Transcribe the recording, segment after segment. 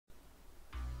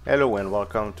Hello and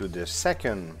welcome to the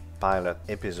second pilot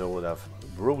episode of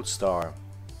Broodstar.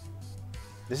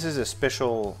 This is a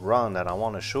special run that I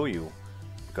want to show you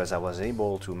because I was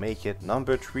able to make it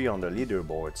number 3 on the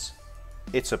leaderboards.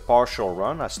 It's a partial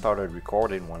run. I started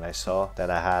recording when I saw that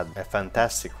I had a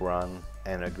fantastic run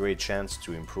and a great chance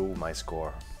to improve my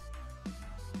score.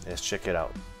 Let's check it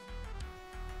out.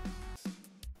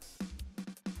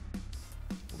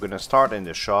 I'm gonna start in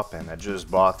the shop, and I just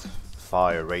bought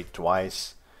fire rate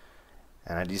twice.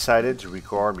 And I decided to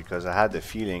record because I had the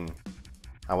feeling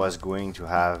I was going to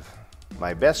have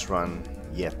my best run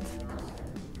yet.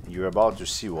 You're about to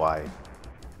see why.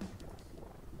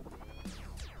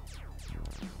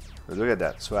 But look at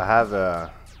that. So I have the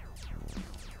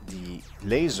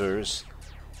lasers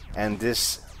and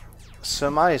this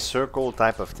semi-circle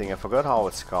type of thing. I forgot how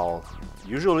it's called.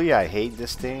 Usually I hate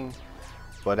this thing,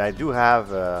 but I do have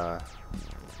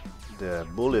the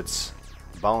bullets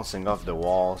bouncing off the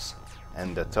walls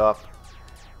and the top,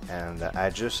 and I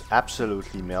just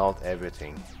absolutely melt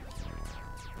everything.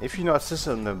 If you notice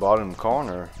in the bottom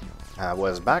corner, I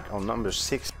was back on number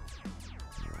 6.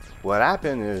 What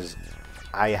happened is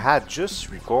I had just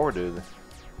recorded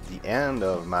the end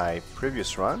of my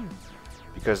previous run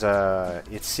because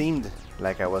it seemed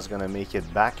like I was gonna make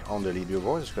it back on the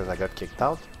leaderboards because I got kicked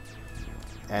out.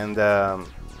 And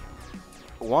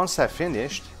once I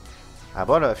finished, I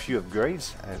bought a few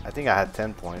upgrades. I think I had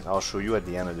 10 points. I'll show you at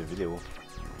the end of the video.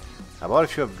 I bought a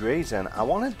few upgrades and I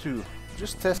wanted to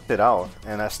just test it out.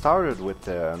 And I started with,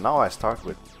 now I start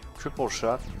with triple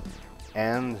shot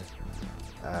and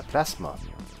plasma.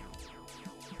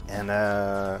 And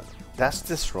that's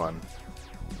this run.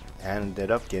 And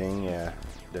ended up getting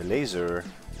the laser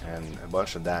and a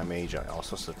bunch of damage and all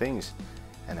sorts of things.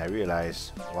 And I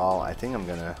realized, wow, I think I'm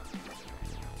gonna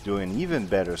do an even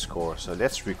better score. So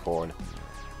let's record.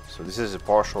 So this is a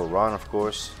partial run, of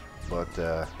course, but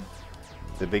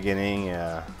the beginning,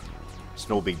 it's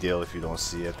no big deal if you don't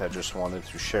see it. I just wanted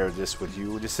to share this with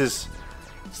you. This is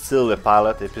still a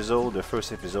pilot episode. The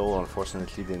first episode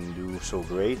unfortunately didn't do so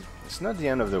great. It's not the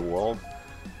end of the world.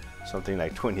 Something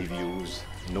like 20 views,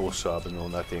 no sub, no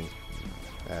nothing.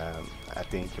 I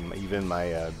think even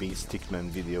my Beat Stickman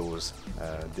videos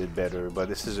did better, but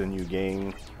this is a new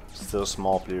game, still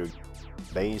small player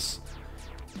base,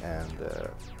 and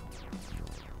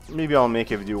maybe I'll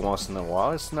make a video once in a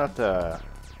while. It's not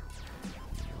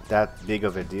that big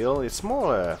of a deal. It's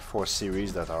more for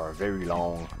series that are very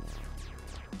long.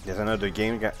 There's another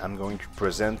game I'm going to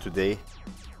present today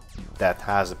that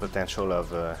has the potential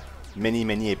of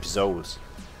many episodes,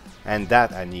 and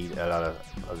that I need a lot of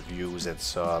views and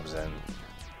subs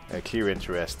and clear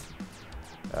interest.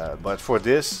 But for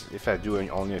this, if I do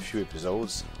only a few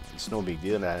episodes, it's no big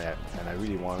deal, and I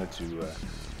really wanted to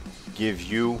give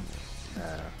you,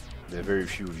 the very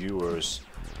few viewers,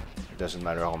 it doesn't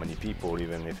matter how many people,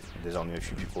 even if there's only a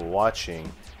few people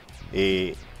watching,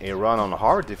 a run on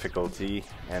hard difficulty,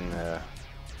 and to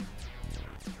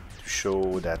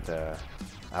show that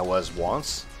I was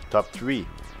once top 3,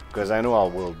 because I know I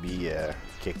will be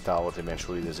kicked out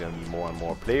eventually. There's going to be more and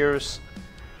more players,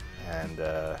 and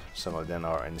some of them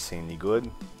are insanely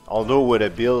good. Although with a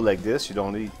build like this, you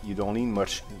don't need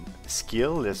much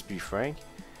skill, let's be frank,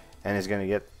 and it's gonna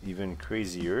get even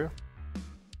crazier.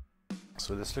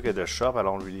 So let's look at the shop. I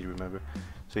don't really remember.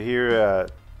 So here,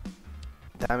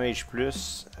 damage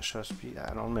plus shot speed.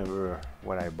 I don't remember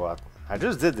what I bought. I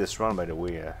just did this run, by the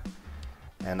way,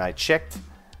 and I checked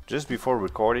just before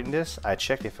recording this. I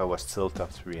checked if I was still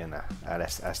top 3, and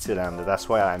I still am. That's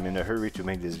why I'm in a hurry to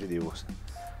make these videos.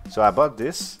 So I bought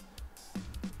this,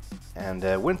 and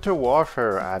Winter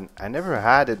Warfare, I never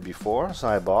had it before, so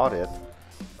I bought it,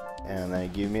 and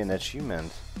it gave me an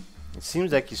achievement. It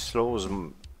seems like it slows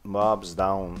mobs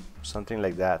down, something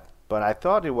like that, but I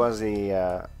thought it was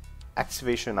a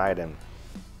activation item.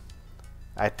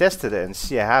 I tested it and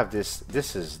see I have this.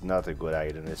 This is not a good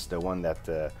item. It's the one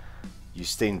that you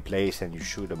stay in place and you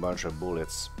shoot a bunch of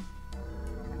bullets.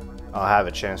 I'll have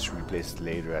a chance to replace it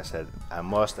later. I said I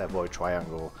must avoid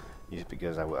triangle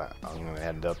because I'm going to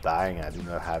end up dying. I do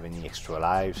not have any extra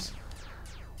lives.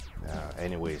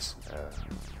 Anyways,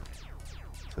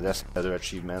 so that's another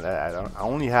achievement. I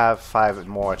only have 5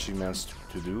 more achievements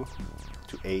to do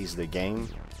to ace the game.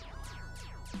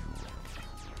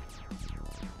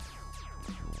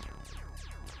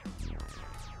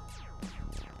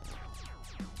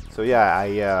 So yeah,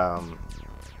 I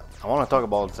want to talk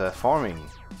about farming.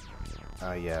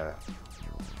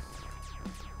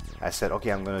 I said, okay,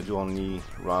 I'm gonna do only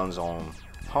runs on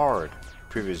hard.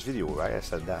 Previous video, right? I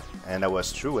said that, and that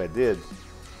was true. I did,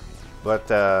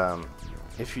 but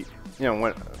if you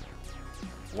know,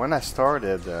 when I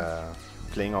started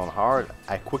playing on hard,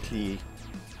 I quickly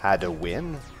had a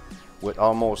win with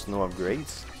almost no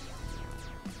upgrades.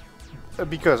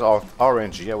 Because of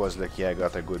RNG, I was lucky, I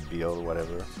got a good build,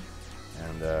 whatever.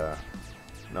 And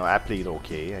no, I played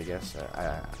okay, I guess.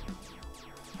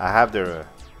 I have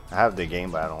the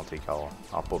game, but I don't think I'll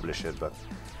publish it. But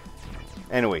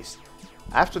anyways,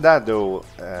 after that though,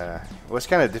 it was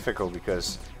kind of difficult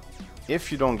because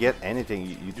if you don't get anything,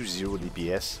 you do 0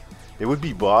 DPS. There would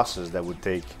be bosses that would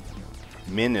take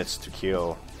minutes to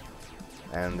kill,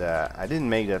 and I didn't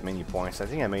make that many points. I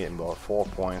think I made about 4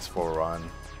 points for a run.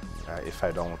 If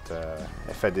I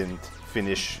didn't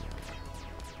finish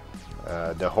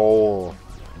the whole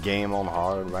game on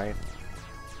hard, right?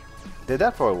 Did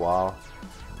that for a while.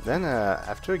 Then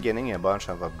after getting a bunch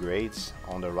of upgrades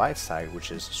on the right side,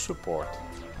 which is support,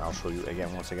 I'll show you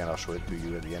again. Once again, I'll show it to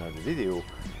you at the end of the video.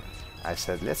 I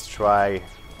said let's try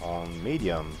on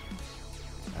medium,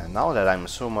 and now that I'm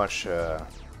so much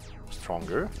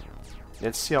stronger,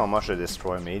 let's see how much I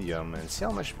destroy medium and see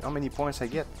how many points I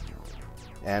get.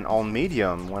 And on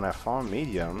medium, when I farm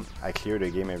medium, I clear the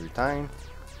game every time,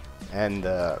 and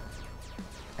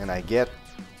I get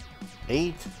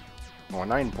 8 or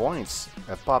 9 points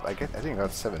a pop. I think I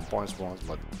got 7 points once,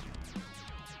 but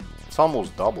it's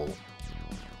almost double.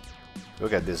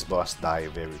 Look at this boss die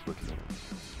very quickly.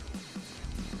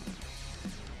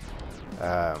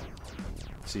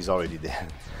 So he's already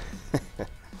dead.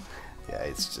 Yeah,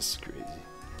 it's just crazy.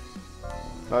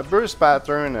 Now burst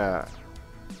pattern.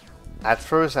 At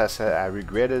first I said I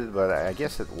regretted it, but I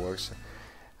guess it works.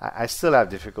 I still have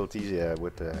difficulties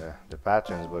with the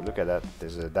patterns, but look at that.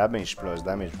 There's a damage plus,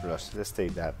 damage plus. Let's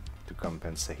take that to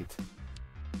compensate.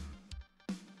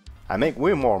 I make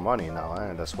way more money now,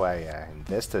 and that's why I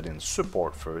invested in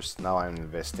support first. Now I'm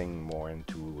investing more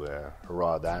into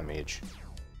raw damage.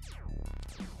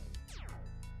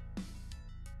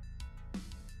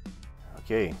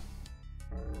 Okay.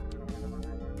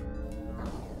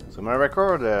 So my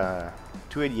record,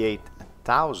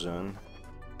 288,000.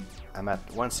 I'm at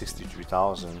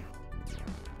 163,000,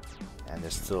 and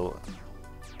there's still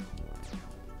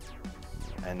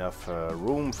enough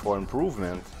room for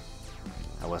improvement.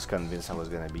 I was convinced I was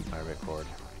gonna beat my record,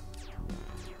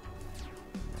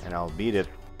 and I'll beat it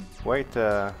quite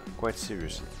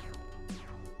seriously.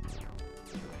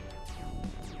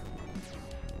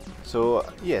 So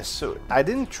yes, so I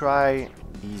didn't try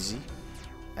easy,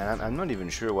 and I'm not even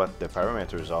sure what the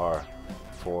parameters are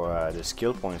for the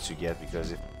skill points you get,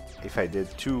 because if I did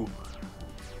 2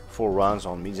 full runs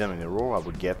on medium in a row, I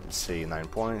would get, say, 9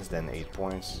 points, then 8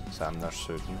 points, so I'm not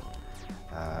certain.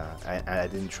 I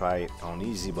didn't try it on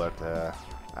easy, but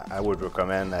I would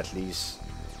recommend, at least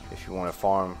if you want to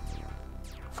farm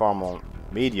on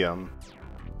medium,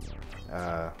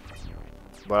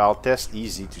 but I'll test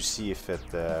easy to see if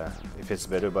it's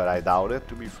better, but I doubt it,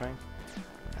 to be frank.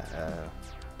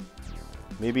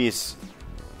 Maybe it's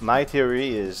my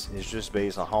theory is just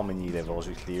based on how many levels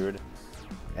you cleared,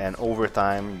 and over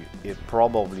time there's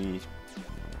probably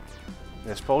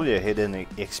a hidden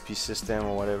XP system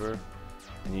or whatever,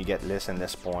 and you get less and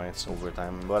less points over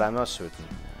time, but I'm not certain.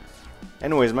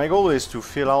 Anyways, my goal is to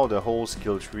fill out the whole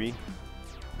skill tree,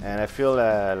 and I feel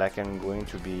like I'm going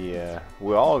to be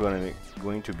we're all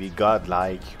going to be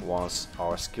godlike once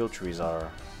our skill trees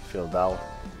are filled out,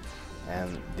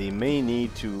 and they may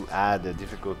need to add a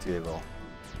difficulty level.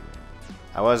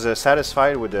 I was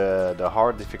satisfied with the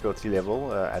hard difficulty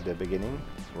level at the beginning.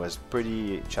 It was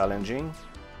pretty challenging.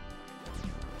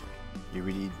 You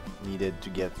really needed to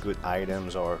get good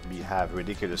items or have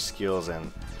ridiculous skills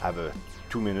and have a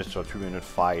 2 minutes or 3 minute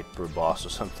fight per boss or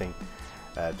something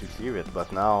to clear it.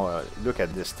 But now look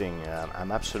at this thing.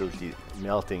 I'm absolutely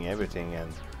melting everything,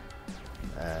 and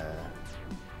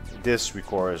this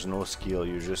requires no skill.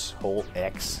 You just hold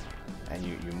X and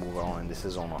you move on, and this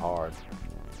is on hard.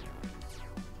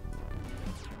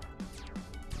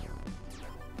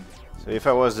 So if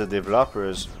I was the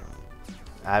developers,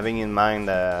 having in mind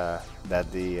that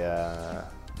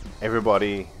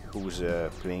everybody who's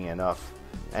playing enough,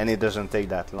 and it doesn't take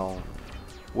that long,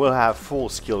 will have full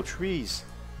skill trees,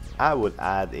 I would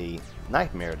add a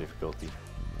nightmare difficulty,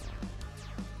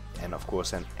 and of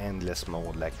course an endless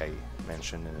mode, like I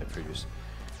mentioned in the previous.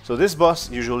 So this boss,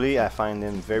 usually I find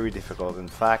him very difficult. In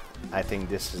fact, I think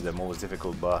this is the most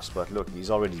difficult boss, but look,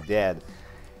 he's already dead.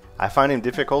 I find him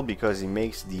difficult because he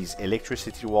makes these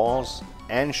electricity walls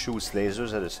and shoots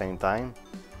lasers at the same time.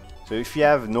 So if you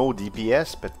have no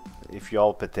DPS, but if you're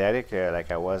all pathetic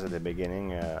like I was at the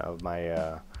beginning of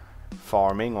my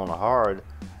farming on hard,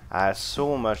 I had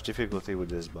so much difficulty with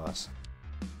this boss.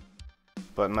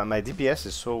 But my DPS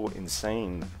is so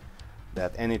insane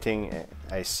that anything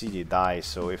I see they die,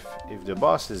 so if the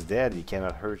boss is dead he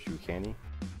cannot hurt you, can he?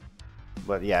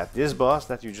 But yeah, this boss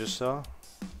that you just saw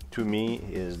to me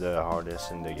is the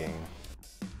hardest in the game.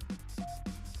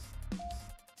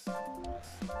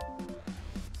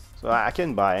 So I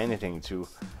can buy anything too.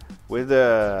 With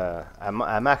the I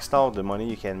maxed out the money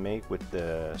you can make with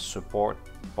the support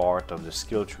part of the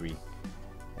skill tree,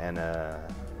 and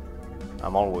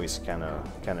I'm always kind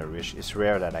of rich. It's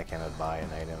rare that I cannot buy an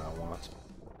item I want.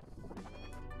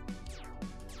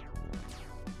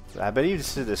 So I believe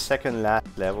this is the second last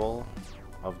level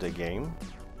of the game.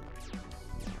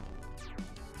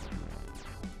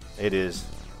 It is,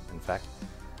 in fact.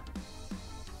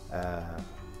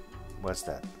 What's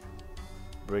that?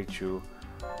 Breakthrough.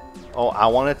 Oh, I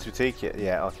wanted to take it.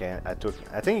 Yeah, okay.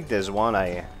 I think there's one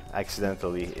I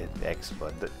accidentally hit X,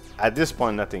 but at this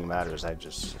point nothing matters. I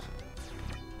just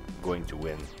going to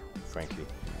win, frankly.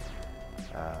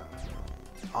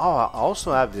 Oh, I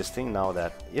also have this thing now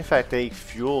that if I take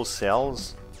fuel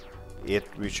cells, it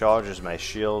recharges my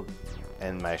shield,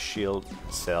 and my shield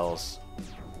cells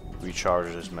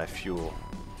recharges my fuel.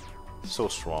 So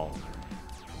strong.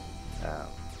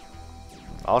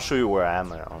 I'll show you where I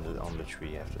am on the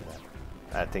tree after that.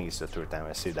 I think it's the third time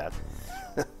I say that.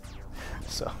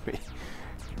 Sorry.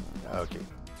 Okay.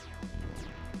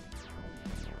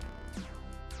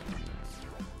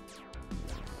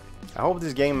 I hope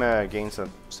this game gains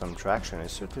some traction. It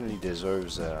certainly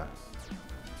deserves a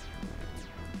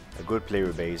good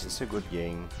player base. It's a good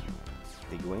game.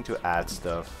 They're going to add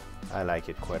stuff. I like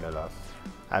it quite a lot.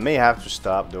 I may have to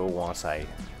stop though once I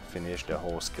finish the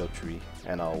whole skill tree,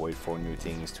 and I'll wait for new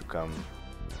things to come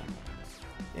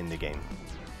in the game.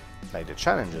 Like the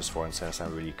challenges, for instance.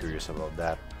 I'm really curious about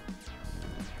that.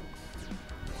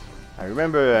 I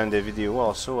remember in the video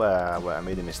also where I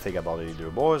made a mistake about the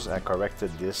leaderboards. I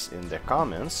corrected this in the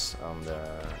comments on the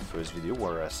first video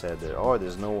where I said, oh,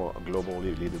 there's no global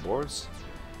leaderboards,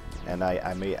 and I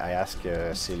asked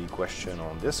a silly question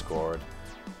on Discord,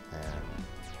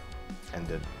 and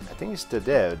I think it's the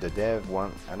dev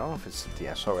one. I don't know if it's a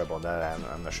team. Sorry about that.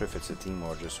 I'm not sure if it's a team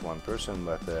or just one person,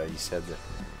 but he said,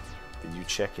 did you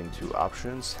check into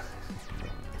options?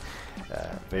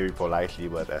 Very politely,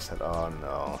 but I said, oh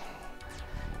no,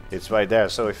 it's right there.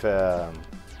 So if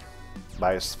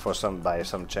by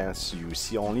some chance you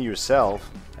see only yourself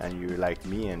and you're like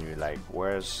me and you're like,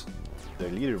 where's the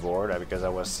leaderboard? Because I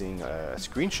was seeing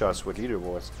screenshots with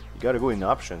leaderboards. You gotta go in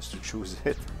options to choose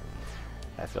it.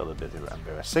 I felt a bit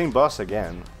embarrassed. Same boss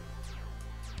again.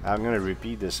 I'm gonna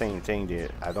repeat the same thing.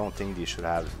 I don't think they should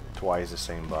have twice the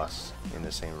same boss in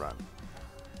the same run.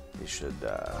 They should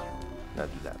not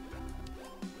do that.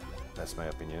 That's my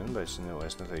opinion, but you know,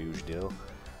 it's not a huge deal.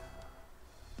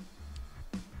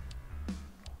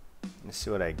 Let's see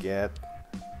what I get.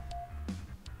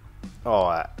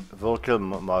 Oh, Vulcan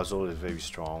muzzle is very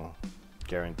strong.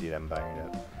 Guaranteed I'm buying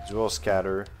that. Dual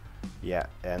scatter, yeah,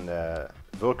 and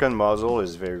Vulcan muzzle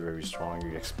is very strong.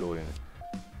 You explode in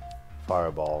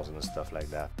fireballs and stuff like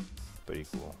that. Pretty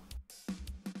cool.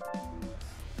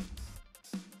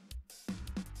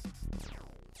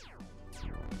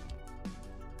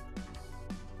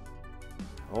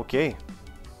 Okay,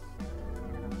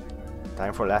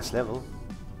 time for last level.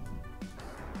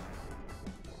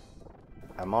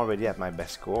 I'm already at my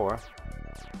best score.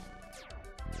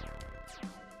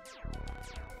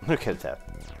 Look at that.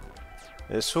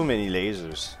 There's so many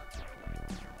lasers.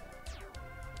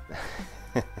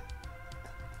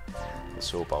 It's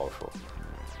so powerful.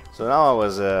 So now I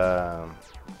was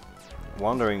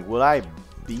wondering, will I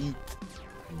beat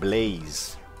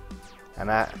Blaze? And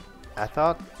I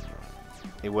thought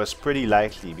it was pretty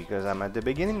likely because I'm at the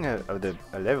beginning of the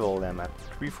level. I'm at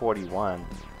 341.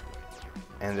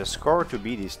 And the score to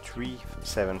beat is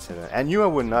 377. I knew I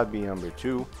would not be number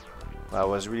 2, but I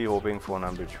was really hoping for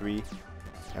number 3.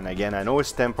 And again, I know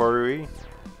it's temporary.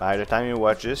 By the time you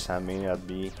watch this, I may not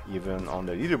be even on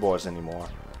the leaderboards anymore.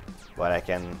 But I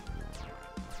can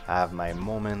have my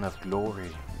moment of glory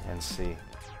and say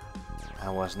I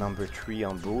was number 3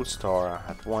 on Broodstar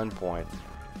at one point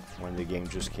when the game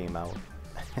just came out.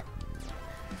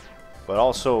 But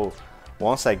also,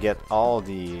 once I get all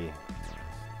the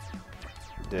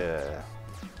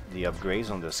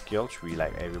upgrades on the skill tree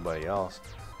like everybody else,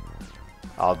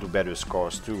 I'll do better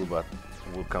scores too, but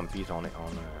we'll compete on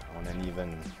an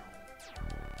even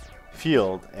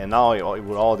field. And now it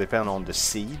will all depend on the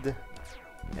seed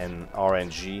and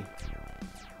RNG,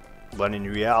 but in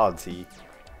reality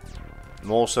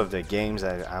most of the games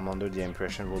I'm under the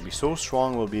impression will be so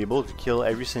strong we'll be able to kill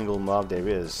every single mob there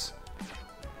is.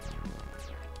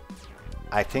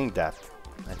 I think that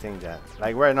I think that,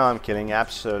 like right now I'm killing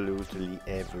absolutely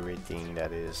everything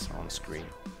that is on screen.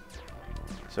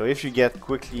 So if you get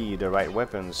quickly the right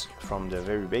weapons from the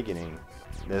very beginning,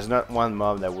 there's not one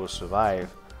mob that will survive.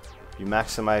 You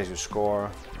maximize your score,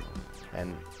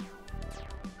 and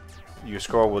your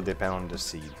score will depend on the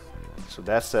seed. So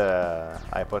that's a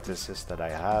hypothesis that I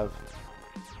have.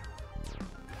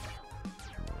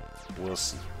 We'll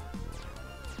see.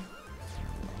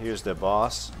 Here's the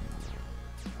boss.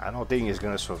 I don't think he's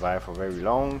gonna survive for very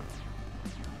long.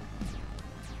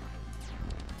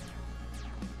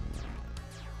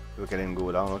 Look at him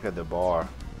go down, look at the bar.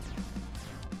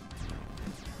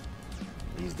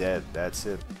 He's dead, that's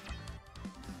it.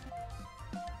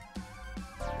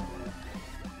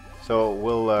 So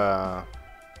we'll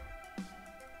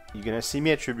you're gonna see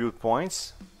me attribute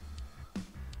points.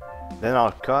 Then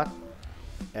I'll cut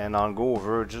and I'll go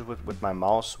over just with my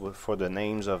mouse for the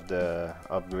names of the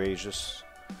upgrades. Just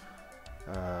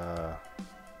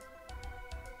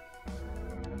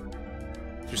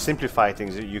to simplify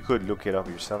things, you could look it up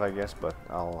yourself, I guess, but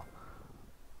I'll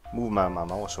move my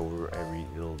mouse over every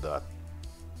little dot.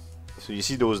 So you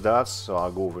see those dots, so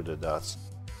I'll go over the dots.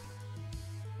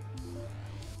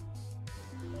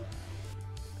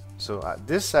 So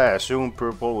this, I assume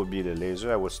purple would be the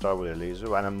laser. I would start with a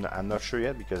laser, and I'm not sure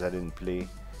yet because I didn't play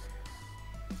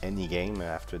any game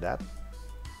after that.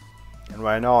 And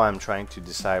right now I'm trying to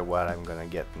decide what I'm gonna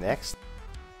get next.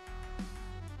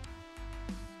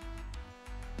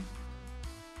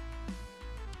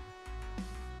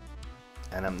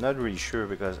 And I'm not really sure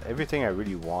because everything I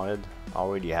really wanted, I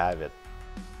already have it.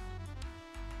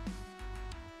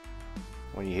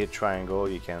 When you hit triangle,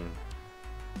 you can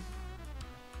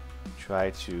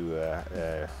try to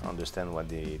understand what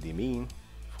they mean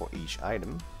for each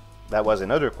item. That was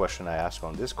another question I asked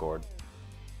on Discord.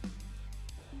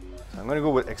 So I'm gonna go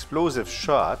with explosive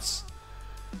shots.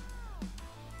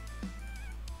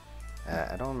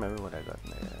 I don't remember what I got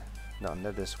there. No,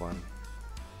 not this one.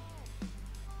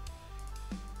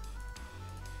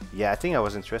 Yeah, I think I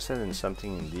was interested in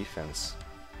something in defense.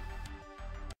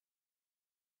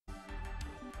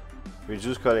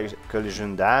 Reduce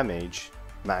collision damage,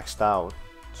 maxed out.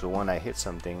 So when I hit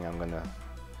something, I'm gonna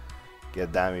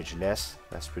get damage less.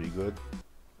 That's pretty good.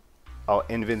 Oh,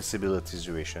 invincibility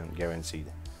duration,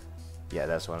 guaranteed. Yeah,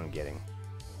 that's what I'm getting.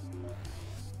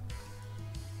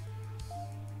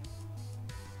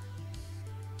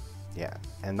 Yeah,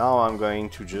 and now I'm going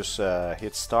to just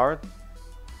hit start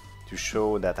to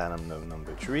show that I'm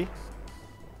number 3.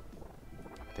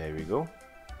 There we go.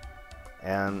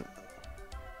 And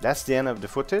that's the end of the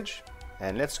footage.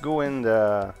 And let's go in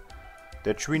the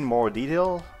tree in more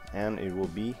detail, and it will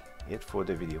be it for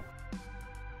the video.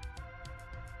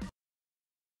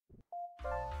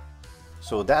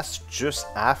 So that's just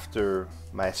after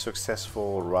my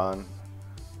successful run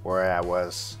where I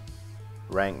was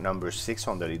ranked number 6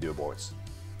 on the leaderboards.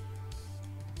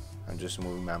 I'm just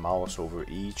moving my mouse over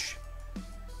each,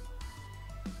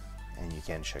 and you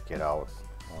can check it out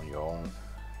on your own.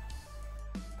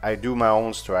 I do my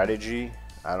own strategy.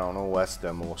 I don't know what's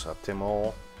the most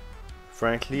optimal.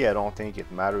 Frankly, I don't think it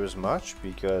matters much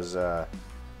because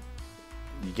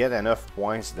you get enough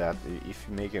points that if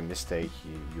you make a mistake,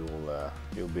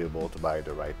 you'll be able to buy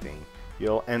the right thing.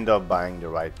 You'll end up buying the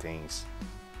right things,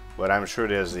 but I'm sure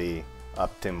there's a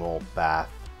optimal path.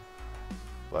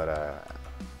 But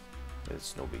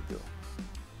it's no big deal.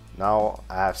 Now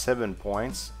I have 7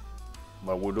 points,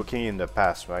 but we're looking in the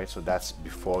past, right? So that's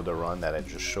before the run that I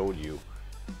just showed you,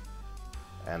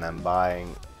 and I'm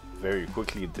buying very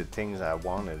quickly the things I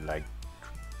wanted, like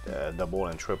double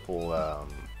and triple,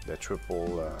 the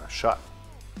triple shot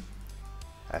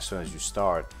as soon as you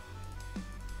start.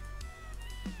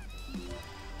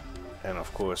 And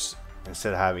of course,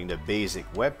 instead of having the basic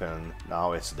weapon,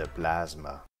 now it's the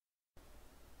plasma.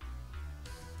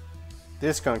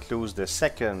 This concludes the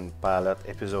second pilot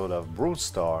episode of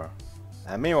Broodstar.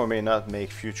 I may or may not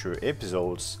make future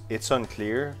episodes, it's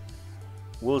unclear.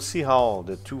 We'll see how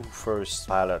the 2 first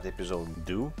pilot episodes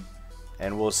do,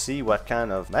 and we'll see what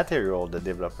kind of material the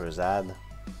developers add.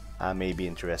 I may be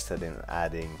interested in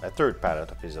adding a 3rd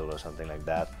pilot episode or something like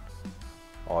that,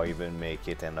 or even make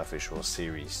it an official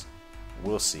series.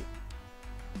 We'll see.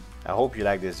 I hope you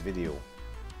liked this video.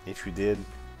 If you did,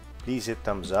 please hit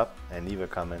thumbs up and leave a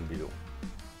comment below.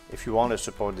 If you want to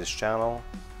support this channel,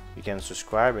 you can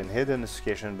subscribe and hit the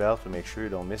notification bell to make sure you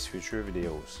don't miss future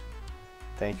videos.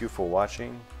 Thank you for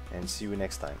watching, and see you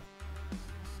next time.